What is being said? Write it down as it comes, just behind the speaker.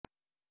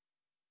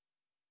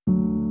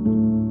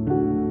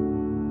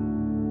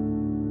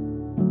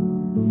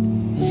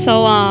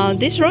So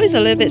this rose is a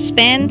little bit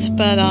spent,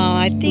 but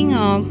I think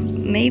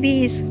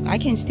maybe I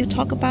can still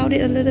talk about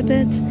it a little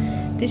bit.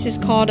 This is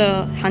called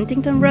a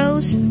Huntington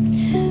rose.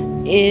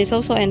 It's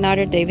also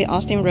another David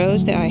Austin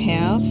rose that I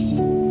have,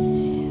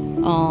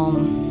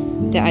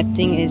 that I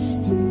think is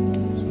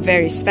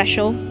very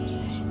special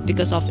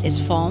because of its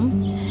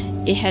form.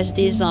 It has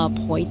this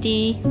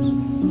pointy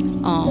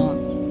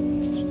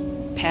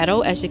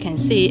petal, as you can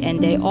see,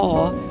 and they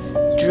all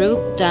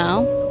droop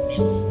down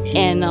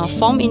and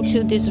form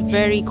into this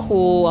very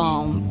cool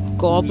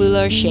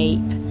globular shape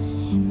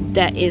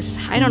that is,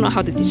 I don't know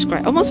how to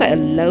describe, almost like a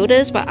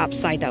lotus, but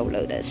upside down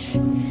lotus.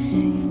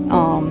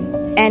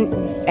 And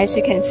as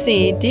you can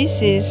see,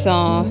 this is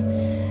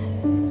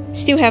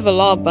still have a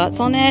lot of buds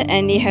on it,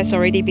 and it has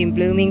already been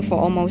blooming for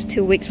almost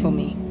 2 weeks for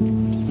me,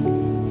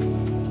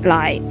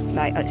 like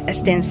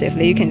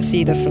extensively. You can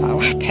see the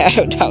flower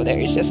petal down there.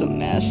 It's just a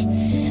mess.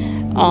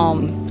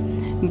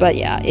 But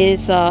yeah,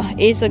 it's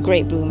a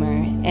great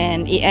bloomer,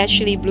 and it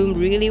actually bloomed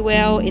really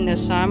well in the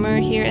summer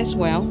here as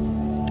well.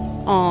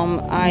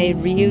 I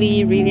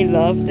really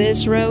love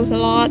this rose a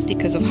lot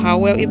because of how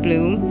well it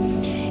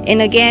bloomed.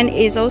 And again,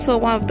 it's also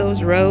one of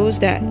those roses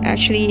that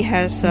actually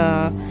has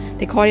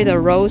they call it a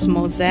rose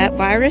mosaic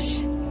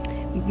virus,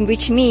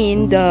 which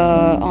means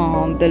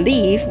the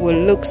leaf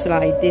will looks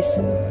like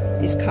this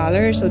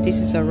color. So this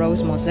is a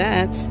rose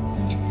mosaic.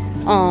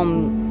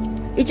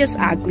 It's just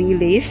ugly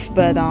leaf,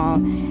 but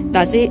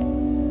does it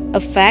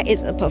affect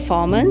its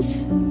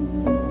performance?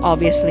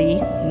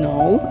 Obviously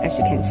no, as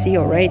you can see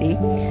already.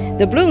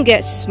 The bloom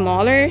gets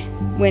smaller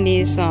when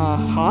it's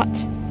hot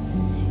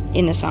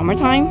in the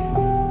summertime,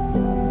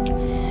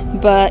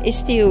 but it's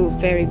still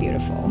very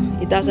beautiful.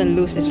 It doesn't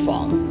lose its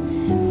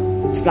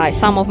form. It's like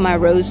some of my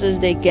roses,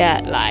 they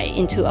get like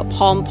into a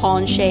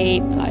pom-pom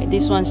shape. Like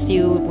this one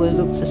still will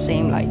look the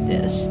same like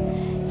this.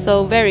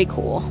 So very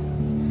cool.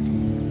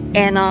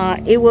 And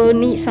it will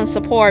need some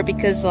support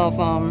because of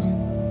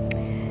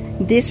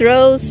this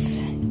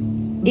rose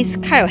is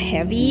kind of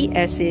heavy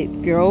as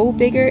it grows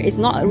bigger. It's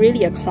not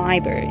really a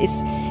climber.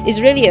 It's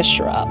really a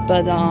shrub,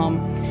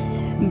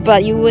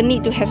 but you will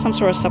need to have some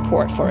sort of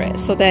support for it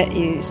so that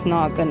it's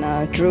not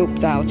gonna droop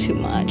down too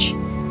much.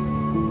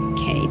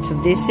 Okay, so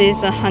this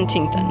is a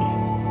Huntington.